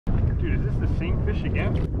the same fish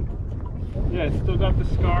again? Yeah, it's still got the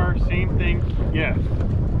scar, same thing. Yeah,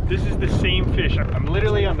 this is the same fish. I'm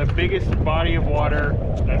literally on the biggest body of water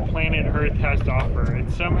that planet Earth has to offer.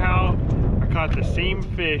 And somehow I caught the same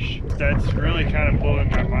fish. That's really kind of blowing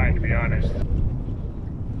my mind, to be honest.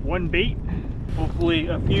 One bait, hopefully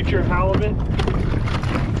a future halibut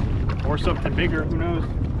or something bigger, who knows.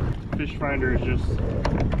 Fish finder is just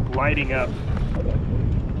lighting up.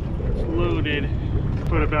 It's loaded.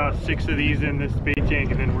 Put about 6 of these in this bait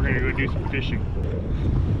tank and then we're gonna go do some fishing.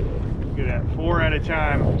 Look at that, 4 at a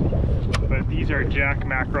time. But these are jack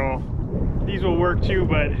mackerel. These will work too,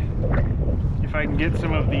 but if I can get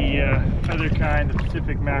some of the other kind, the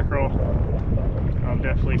Pacific mackerel, I'll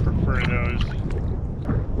definitely prefer those.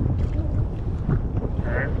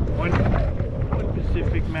 Alright, one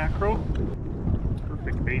Pacific mackerel.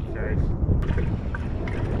 Perfect bait size.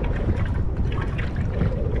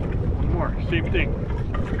 One more, same thing.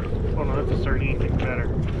 Oh no, that's a sardine, even better.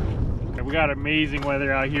 Okay, we got amazing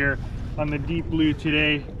weather out here on the deep blue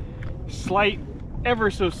today. Slight, ever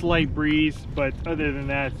so slight breeze, but other than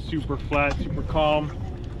that, super flat, super calm.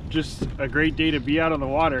 Just a great day to be out on the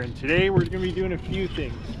water. And today we're gonna be doing a few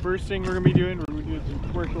things. First thing we're gonna be doing some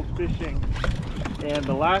commercial fishing. And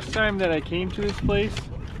the last time that I came to this place,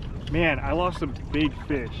 man, I lost some big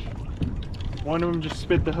fish. One of them just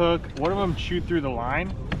spit the hook. One of them chewed through the line,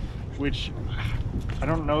 which I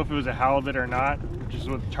don't know if it was a halibut or not, which is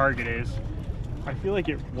what the target is. I feel like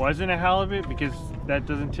it wasn't a halibut because that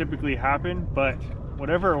doesn't typically happen, but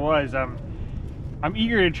whatever it was, I'm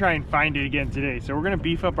eager to try and find it again today. So we're gonna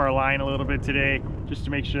beef up our line a little bit today just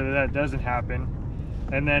to make sure that that doesn't happen.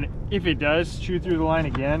 And then if it does chew through the line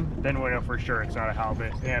again, then we'll know for sure it's not a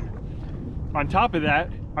halibut. And on top of that,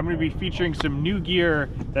 I'm gonna be featuring some new gear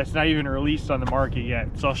that's not even released on the market yet.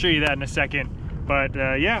 So I'll show you that in a second. But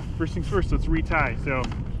yeah, first things first, let's retie. So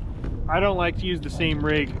I don't like to use the same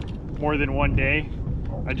rig more than one day.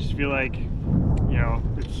 I just feel like, you know,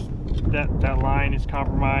 it's that line is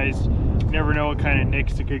compromised. You never know what kind of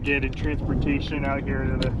nicks it could get in transportation out here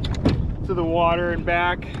to the water and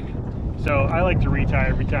back. So I like to retie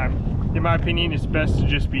every time. In my opinion, it's best to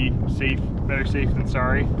just be safe, better safe than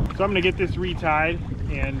sorry. So I'm gonna get this retied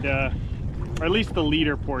and or at least the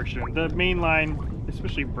leader portion. The main line,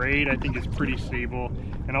 especially braid, I think is pretty stable.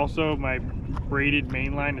 And also my braided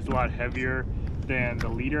main line is a lot heavier than the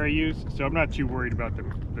leader I use. So I'm not too worried about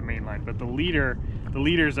the main line, but the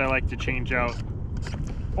leaders I like to change out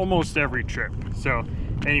almost every trip. So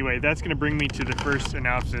anyway, that's gonna bring me to the first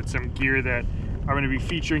announcement, some gear that I'm gonna be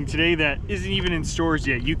featuring today that isn't even in stores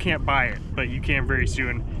yet. You can't buy it, but you can very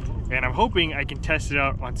soon. And I'm hoping I can test it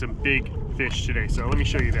out on some big fish today. So let me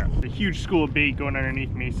show you that. A huge school of bait going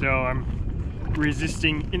underneath me, so I'm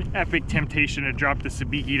resisting an epic temptation to drop the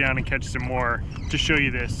sabiki down and catch some more to show you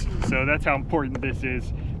this. So that's how important this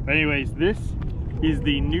is. But anyways, this is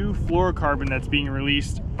the new fluorocarbon that's being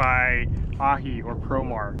released by Ahi or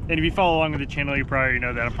Promar. And if you follow along with the channel, you probably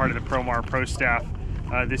know that I'm part of the Promar Pro staff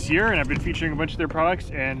this year, and I've been featuring a bunch of their products,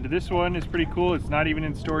 and this one is pretty cool. It's not even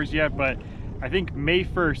in stores yet, but I think May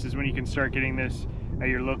 1st is when you can start getting this at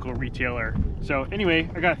your local retailer. So anyway,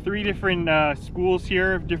 I got 3 different spools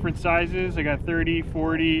here of different sizes. I got 30,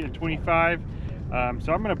 40, and 25.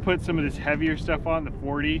 So I'm gonna put some of this heavier stuff on, the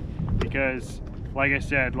 40, because like I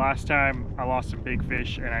said, last time I lost some big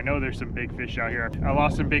fish, and I know there's some big fish out here. I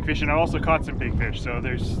lost some big fish, and I also caught some big fish, so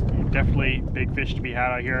there's definitely big fish to be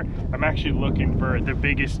had out here. I'm actually looking for the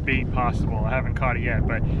biggest bait possible. I haven't caught it yet,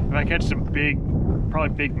 but if I catch some big, probably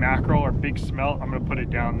big mackerel or big smelt, I'm gonna put it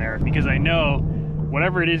down there, because I know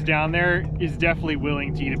whatever it is down there is definitely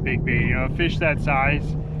willing to eat a big bait. You know, a fish that size,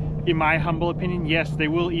 in my humble opinion, yes, they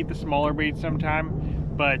will eat the smaller bait sometime,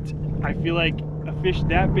 but I feel like a fish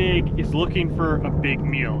that big is looking for a big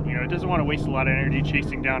meal. You know, it doesn't want to waste a lot of energy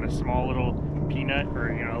chasing down a small little peanut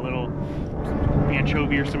or, you know, a little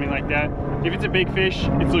anchovy or something like that. If it's a big fish,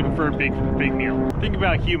 it's looking for a big meal. Think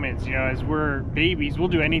about humans, you know, as we're babies, we'll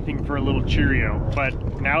do anything for a little Cheerio.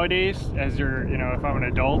 But nowadays, as you're, you know, if I'm an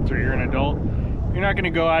adult or you're an adult, you're not going to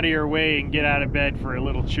go out of your way and get out of bed for a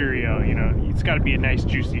little Cheerio. You know, it's got to be a nice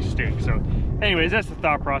juicy steak. So anyways, that's the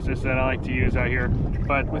thought process that I like to use out here.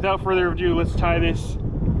 But without further ado, let's tie this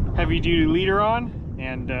heavy duty leader on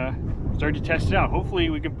and start to test it out. Hopefully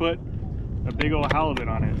we can put a big old halibut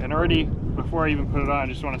on it. And already, before I even put it on, I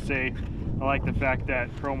just want to say I like the fact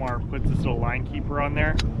that Promar puts this little line keeper on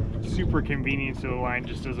there. Super convenient, so the line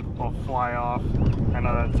just doesn't all fly off. I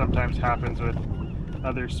know that sometimes happens with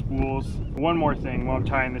other spools. One more thing while I'm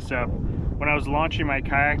tying this up. When I was launching my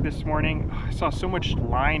kayak this morning, I saw so much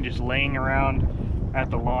line just laying around at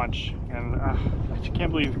the launch, and I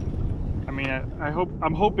can't believe I mean,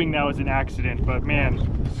 I'm hoping that was an accident, but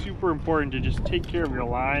man, super important to just take care of your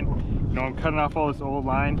line. You know, I'm cutting off all this old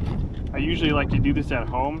line. I usually like to do this at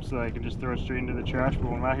home so that I can just throw it straight into the trash, but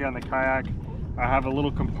when I'm out here on the kayak, I have a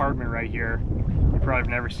little compartment right here. You probably have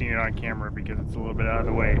never seen it on camera because it's a little bit out of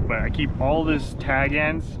the way, but I keep all this tag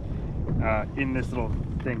ends in this little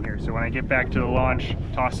thing here. So when I get back to the launch,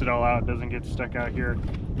 toss it all out, it doesn't get stuck out here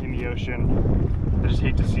in the ocean. I just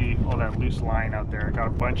hate to see all that loose line out there. I got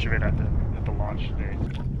a bunch of it at the launch today.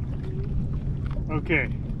 Okay,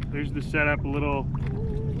 there's the setup, a little,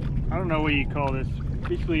 I don't know what you call this,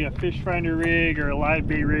 basically a fish finder rig or a live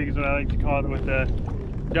bait rig is what I like to call it, with a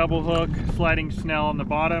double hook, sliding snell on the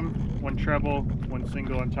bottom, one treble, one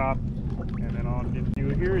single on top, and then all I'm going to do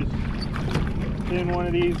here is put in one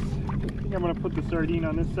of these. I think I'm going to put the sardine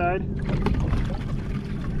on this side.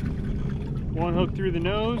 One hook through the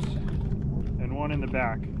nose and one in the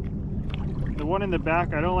back. The one in the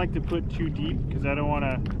back I don't like to put too deep because I don't want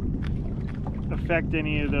to affect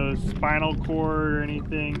any of those spinal cord or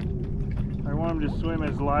anything. I want them to swim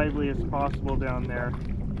as lively as possible down there.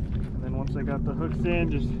 And then once I got the hooks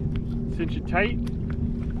in, just cinch it tight.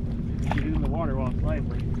 Get it in the water while it's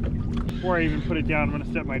lively. Before I even put it down, I'm going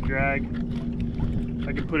to set my drag.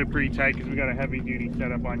 I can put it pretty tight because we got a heavy duty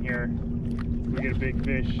setup on here. We get a big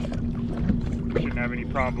fish, we shouldn't have any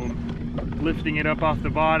problem lifting it up off the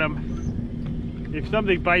bottom. If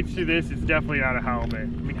something bites through this, it's definitely not a halibut. I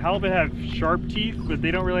mean, halibut have sharp teeth, but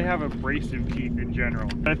they don't really have abrasive teeth in general.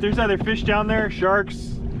 But if there's other fish down there, sharks,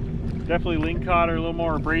 definitely lingcod are a little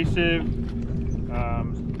more abrasive.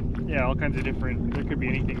 Yeah, all kinds of different, there could be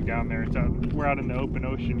anything down there. We're out in the open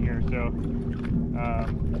ocean here, so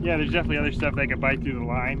yeah, there's definitely other stuff that could bite through the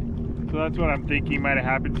line. So that's what I'm thinking might have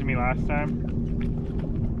happened to me last time.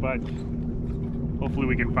 But hopefully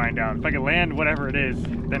we can find out. If I can land whatever it is,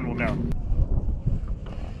 then we'll know.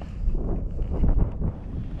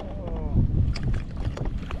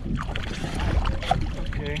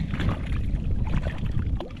 Okay.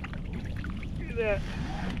 Look at that.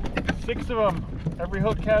 6 of them. Every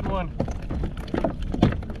hook had one. Look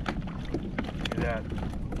at that.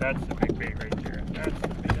 That's the big bait right there. That's the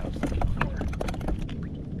bait I was looking for.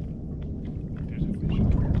 There's a fish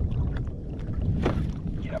up here.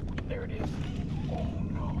 Yep, there it is. Oh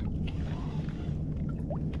no.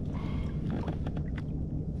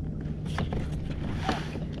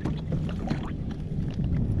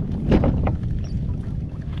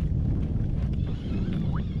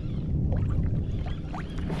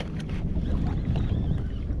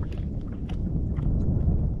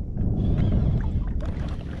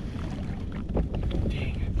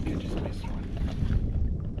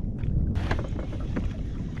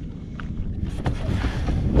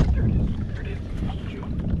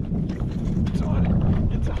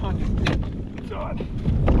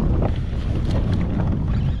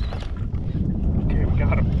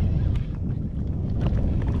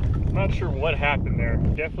 Not sure what happened there.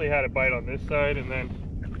 Definitely had a bite on this side, and then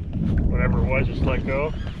whatever it was just let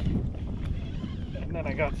go. And then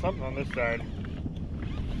I got something on this side.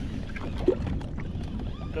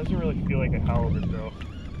 Doesn't really feel like a halibut though.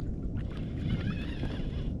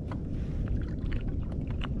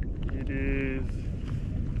 It is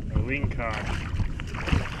a lingcod.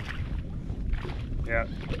 Yeah,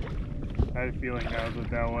 I had a feeling that was what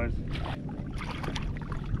that was.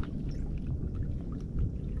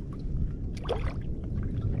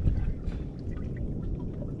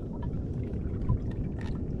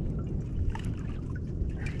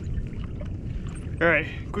 All right,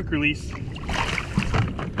 quick release.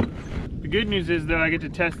 The good news is that I get to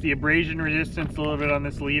test the abrasion resistance a little bit on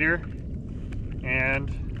this leader,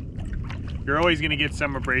 and you're always going to get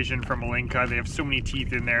some abrasion from a lingcod. They have so many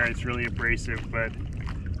teeth in there, it's really abrasive, but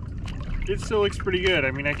it still looks pretty good.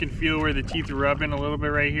 I mean, I can feel where the teeth are rubbing a little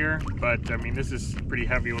bit right here, but I mean, this is pretty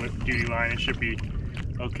heavy duty line. It should be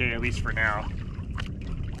okay, at least for now.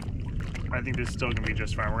 I think this is still going to be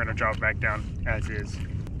just fine. We're going to drop it back down as is.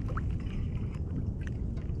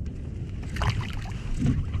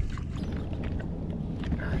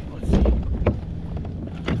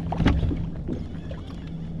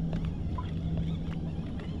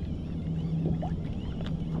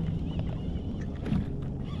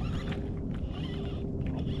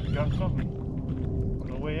 Got something on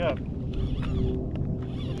the way up.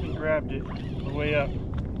 Something grabbed it on the way up.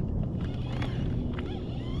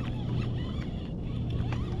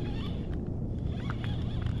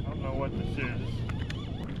 I don't know what this is.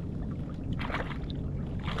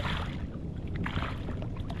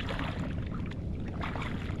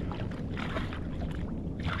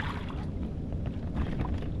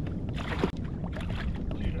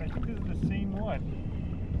 Dude, I think this is the same one.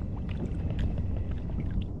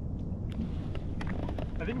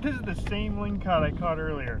 think this is the same lingcod I caught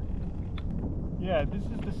earlier. Yeah, this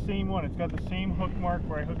is the same one. It's got the same hook mark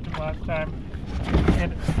where I hooked him last time.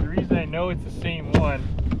 And the reason I know it's the same one,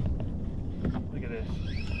 look at this.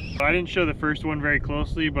 I didn't show the first one very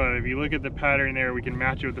closely, but if you look at the pattern there, we can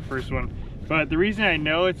match it with the first one. But the reason I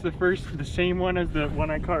know it's the same one as the one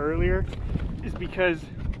I caught earlier is because,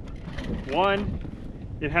 one,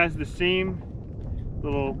 it has the same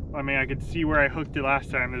little, I mean, I could see where I hooked it last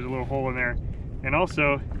time. There's a little hole in there. And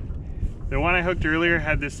also, the one I hooked earlier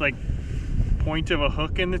had this like point of a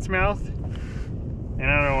hook in its mouth. And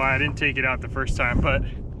I don't know why I didn't take it out the first time, but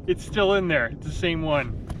it's still in there. It's the same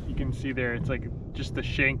one. You can see there, it's like just the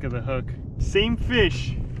shank of the hook. Same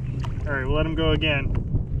fish. All right, we'll let him go again.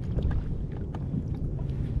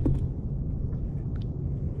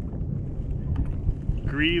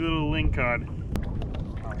 Greedy little lingcod.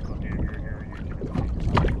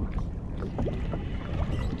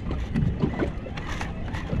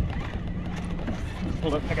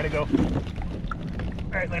 Hold up, I gotta go. All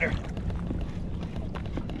right, later.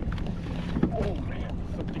 Oh man,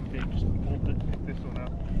 something big just bolted this one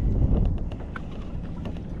up.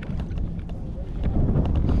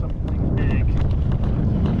 Something big.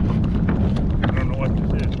 I don't know what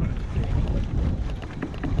this is, but it's big.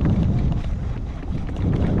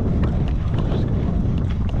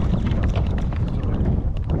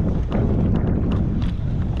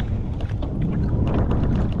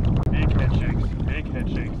 Big head shakes, big head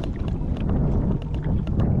shakes.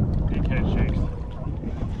 Big head shakes.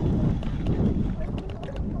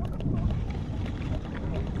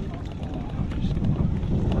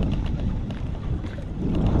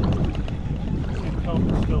 Tell if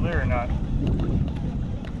it's still there or not.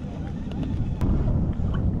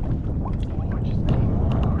 Oh, it just came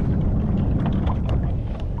out.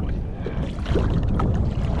 What's that?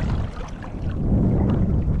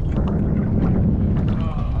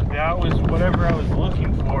 Oh, that was whatever I was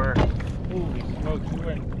looking for. Holy smokes, we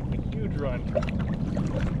went a huge run.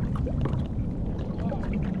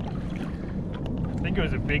 I think it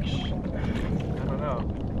was a big I don't know.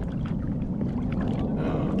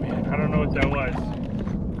 Oh man, I don't know what that was.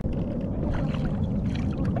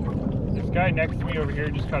 This guy next to me over here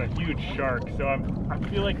just caught a huge shark, so I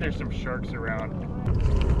feel like there's some sharks around.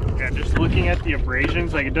 Yeah, just looking at the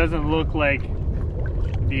abrasions, like it doesn't look like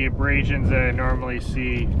the abrasions that I normally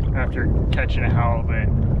see after catching a halibut.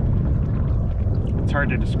 It's hard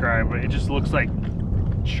to describe, but it just looks like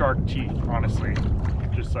shark teeth, honestly.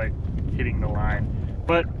 Just like hitting the line.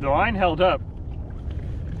 But the line held up.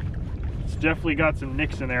 It's definitely got some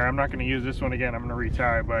nicks in there. I'm not going to use this one again. I'm going to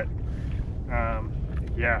retie, but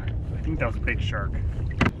yeah, I think that was a big shark.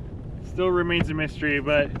 Still remains a mystery,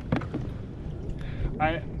 but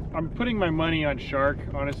I'm putting my money on shark,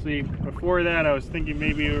 honestly. Before that, I was thinking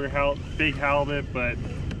maybe we were big halibut, but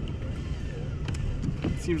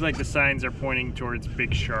it seems like the signs are pointing towards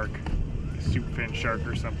big shark, soup fin shark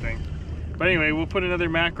or something. But anyway, we'll put another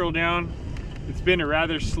mackerel down. It's been a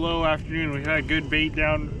rather slow afternoon. We've had good bait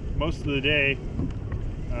down most of the day,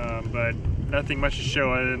 but nothing much to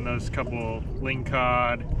show other than those couple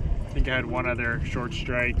lingcod. I think I had one other short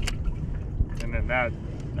strike, and then that.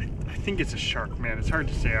 I think it's a shark, man. It's hard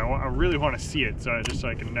to say. I really want to see it, just so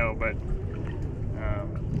I can know. But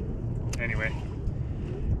anyway,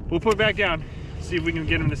 we'll put it back down. See if we can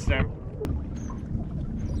get him this time.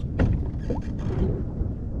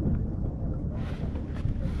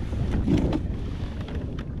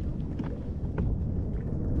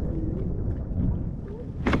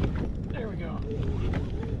 There we go.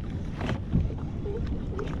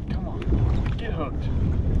 Come on, get hooked.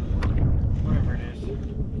 Whatever it is.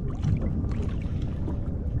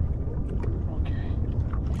 Okay.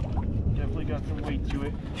 Definitely got some weight to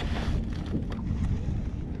it.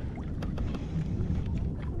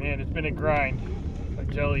 Man, it's been a grind, I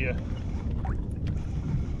tell you.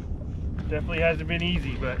 Definitely hasn't been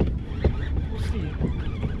easy, but we'll see.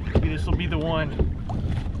 Maybe this will be the one.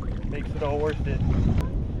 Makes it all worth it.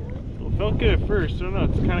 Well, it felt good at first. I don't know,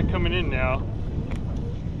 it's kind of coming in now.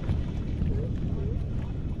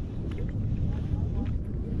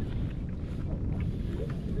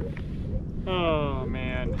 Oh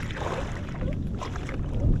man.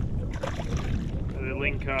 The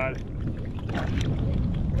lingcod.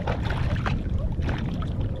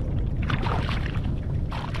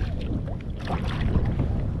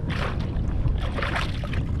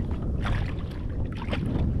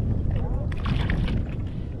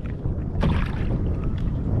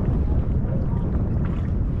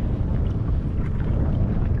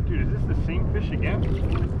 Dude, is this the same fish again?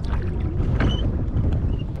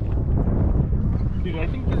 Dude, I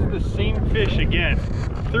think this is the same fish again.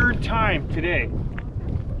 Third time today.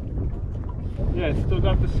 Yeah, it's still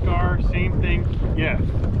got the scar, same thing. Yeah,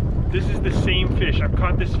 this is the same fish. I've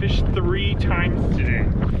caught this fish 3 times today.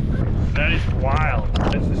 That is wild.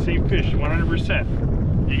 That's the same fish,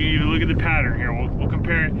 100%. You can even look at the pattern here. We'll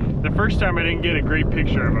compare it. The first time I didn't get a great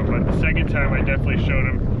picture of him, but the second time I definitely showed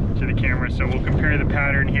him to the camera. So we'll compare the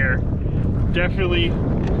pattern here. Definitely,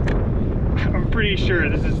 I'm pretty sure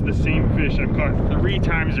this is the same fish I've caught 3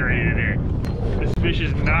 times already today. This fish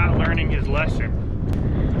is not learning his lesson.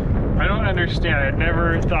 I don't understand. I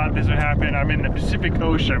never thought this would happen. I'm in the Pacific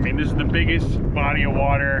Ocean. I mean, this is the biggest body of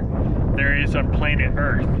water there is on planet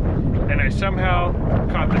Earth. And I somehow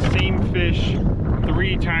caught the same fish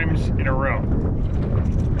 3 times in a row.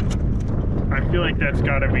 I feel like that's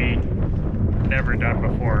gotta be never done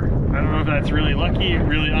before. I don't know if that's really lucky,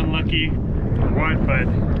 really unlucky, or what, but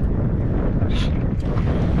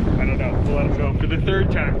I don't know. We'll let him go for the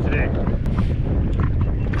 3rd time today.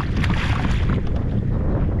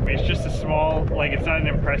 It's just a small, like, it's not an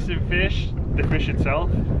impressive fish, the fish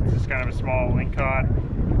itself. It's just kind of a small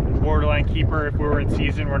lingcod, borderline keeper if we were in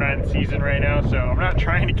season. We're not in season right now, so I'm not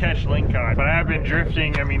trying to catch lingcod, but I have been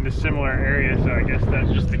drifting, I mean, the similar area, so I guess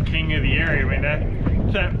that's just the king of the area. I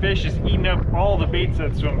mean, that fish is eating up all the baits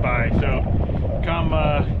that swim by, so come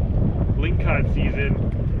lingcod season,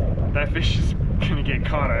 that fish is gonna get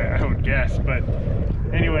caught, I would guess. But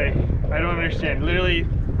anyway, I don't understand. Literally,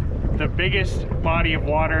 the biggest body of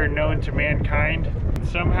water known to mankind.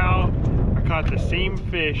 Somehow, I caught the same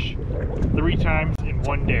fish 3 times in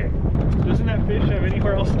 1 day. Doesn't that fish have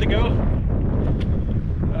anywhere else to go?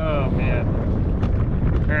 Oh man.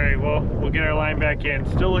 All right, well, we'll get our line back in.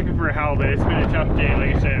 Still looking for a halibut. It's been a tough day,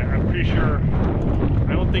 like I said. I'm pretty sure,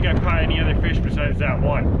 I don't think I've caught any other fish besides that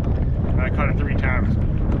one. I caught it 3 times.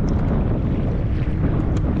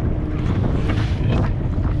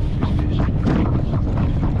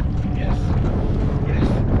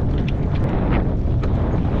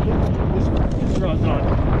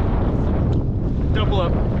 Double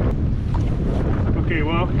up. Okay,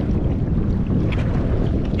 well,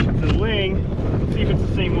 it's a ling. Let's see if it's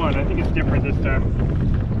the same one. I think it's different this time.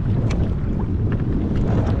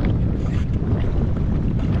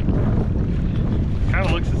 Kind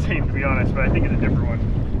of looks the same, to be honest, but I think it's a different one.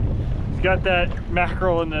 He's got that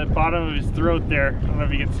mackerel in the bottom of his throat there. I don't know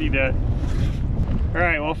if you can see that. All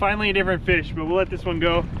right, well, finally a different fish, but we'll let this one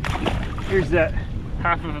go. Here's that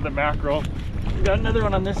half of the mackerel. We got another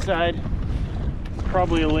one on this side. It's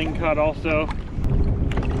probably a lingcod also.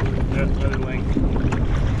 That's another ling.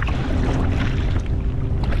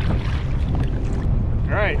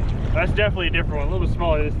 All right, that's definitely a different one, a little bit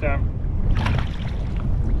smaller this time.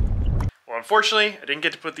 Well, unfortunately, I didn't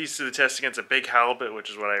get to put these to the test against a big halibut, which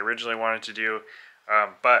is what I originally wanted to do.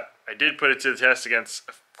 But I did put it to the test against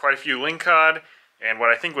quite a few lingcod and what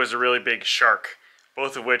I think was a really big shark,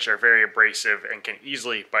 both of which are very abrasive and can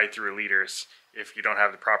easily bite through leaders if you don't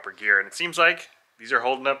have the proper gear. And it seems like these are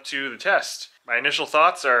holding up to the test. My initial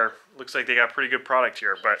thoughts are, looks like they got pretty good product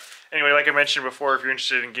here. But anyway, like I mentioned before, if you're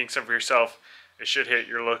interested in getting some for yourself, it should hit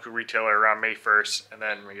your local retailer around May 1st, and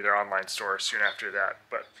then maybe their online store soon after that.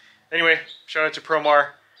 But anyway, shout out to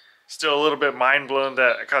Promar. Still a little bit mind blown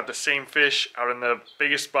that I caught the same fish out in the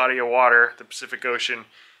biggest body of water, the Pacific Ocean,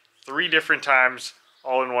 3 different times,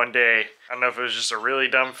 all in 1 day. I don't know if it was just a really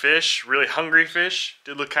dumb fish, really hungry fish.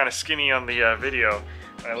 Did look kind of skinny on the video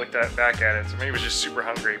when I looked back at it, so maybe it was just super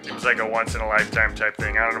hungry. It was like a once in a lifetime type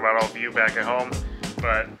thing. I don't know about all of you back at home,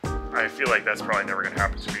 but I feel like that's probably never gonna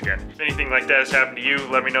happen to me again. If anything like that has happened to you,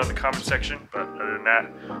 let me know in the comment section. But other than that,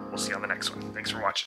 we'll see you on the next one. Thanks for watching.